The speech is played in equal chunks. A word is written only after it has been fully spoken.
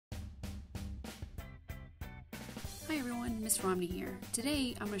Hi everyone, Miss Romney here.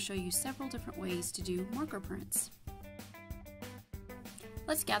 Today I'm going to show you several different ways to do marker prints.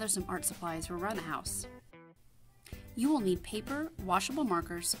 Let's gather some art supplies for around the house. You will need paper, washable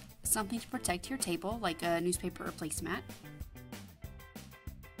markers, something to protect your table like a newspaper or placemat,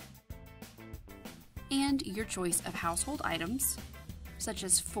 and your choice of household items such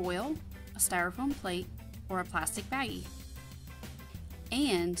as foil, a styrofoam plate, or a plastic baggie,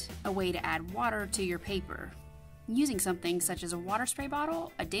 and a way to add water to your paper using something such as a water spray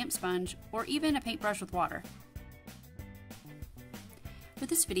bottle, a damp sponge, or even a paintbrush with water. For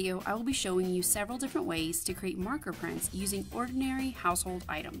this video, I will be showing you several different ways to create marker prints using ordinary household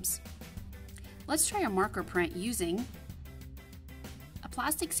items. Let's try a marker print using a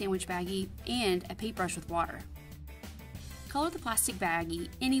plastic sandwich baggie and a paintbrush with water. Color the plastic baggie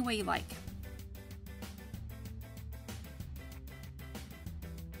any way you like.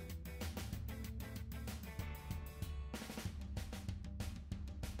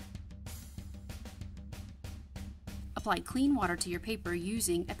 Apply clean water to your paper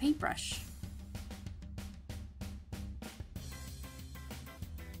using a paintbrush.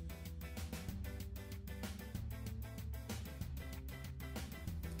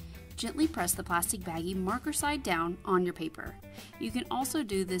 Gently press the plastic baggie marker side down on your paper. You can also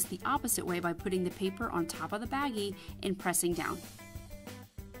do this the opposite way by putting the paper on top of the baggie and pressing down.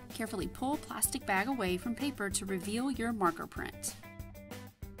 Carefully pull plastic bag away from paper to reveal your marker print.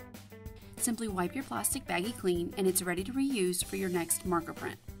 Simply wipe your plastic baggie clean and it's ready to reuse for your next marker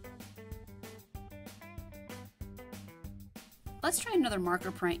print. Let's try another marker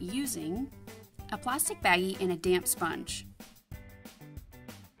print using a plastic baggie and a damp sponge.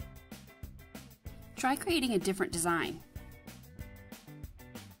 Try creating a different design.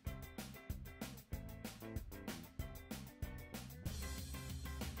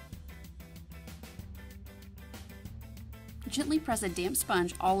 Gently press a damp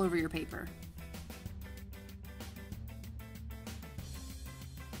sponge all over your paper.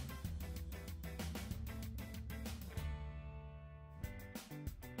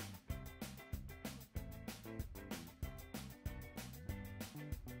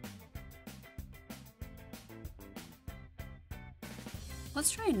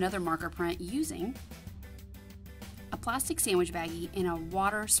 Let's try another marker print using a plastic sandwich baggie and a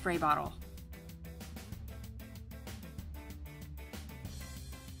water spray bottle.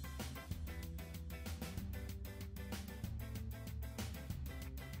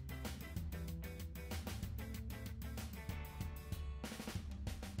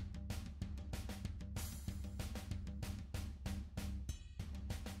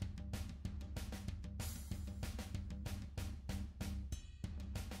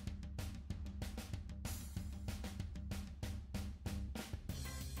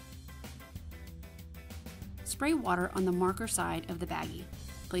 Spray water on the marker side of the baggie.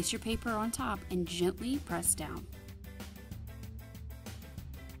 Place your paper on top and gently press down.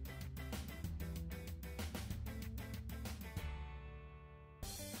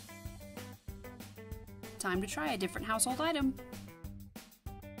 Time to try a different household item.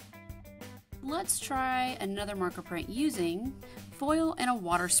 Let's try another marker print using foil and a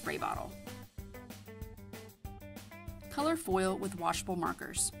water spray bottle. Color foil with washable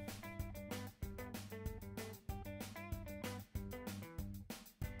markers.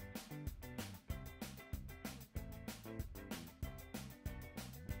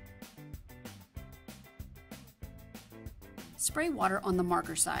 Spray water on the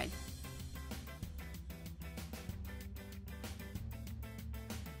marker side.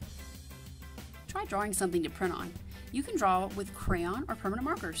 Try drawing something to print on. You can draw with crayon or permanent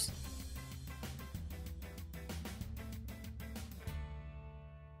markers.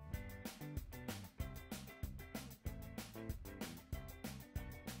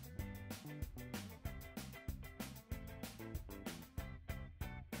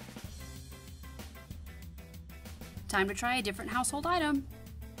 Time to try a different household item.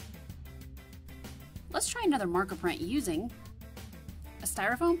 Let's try another marker print using a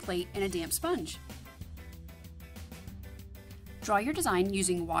styrofoam plate and a damp sponge. Draw your design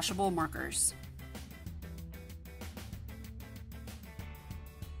using washable markers.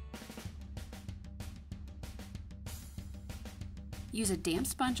 Use a damp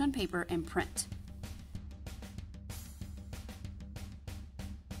sponge on paper and print.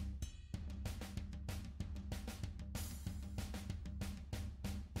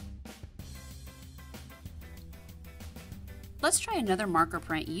 Let's try another marker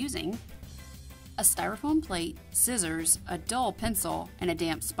print using a styrofoam plate, scissors, a dull pencil, and a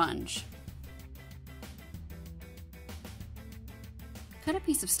damp sponge. Cut a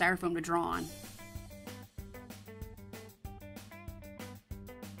piece of styrofoam to draw on.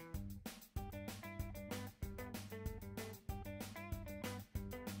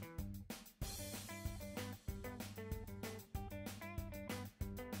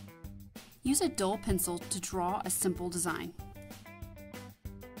 Use a dull pencil to draw a simple design.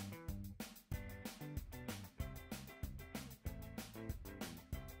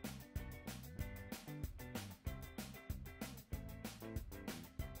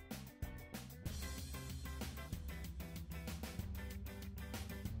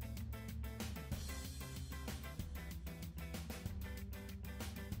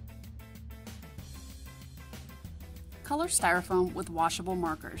 Color Styrofoam with washable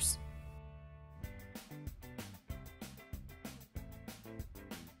markers.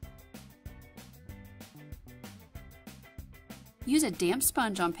 Use a damp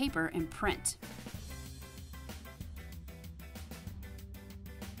sponge on paper and print.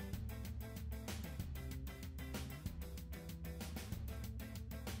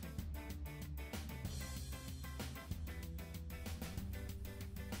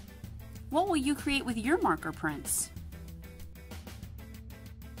 What will you create with your marker prints?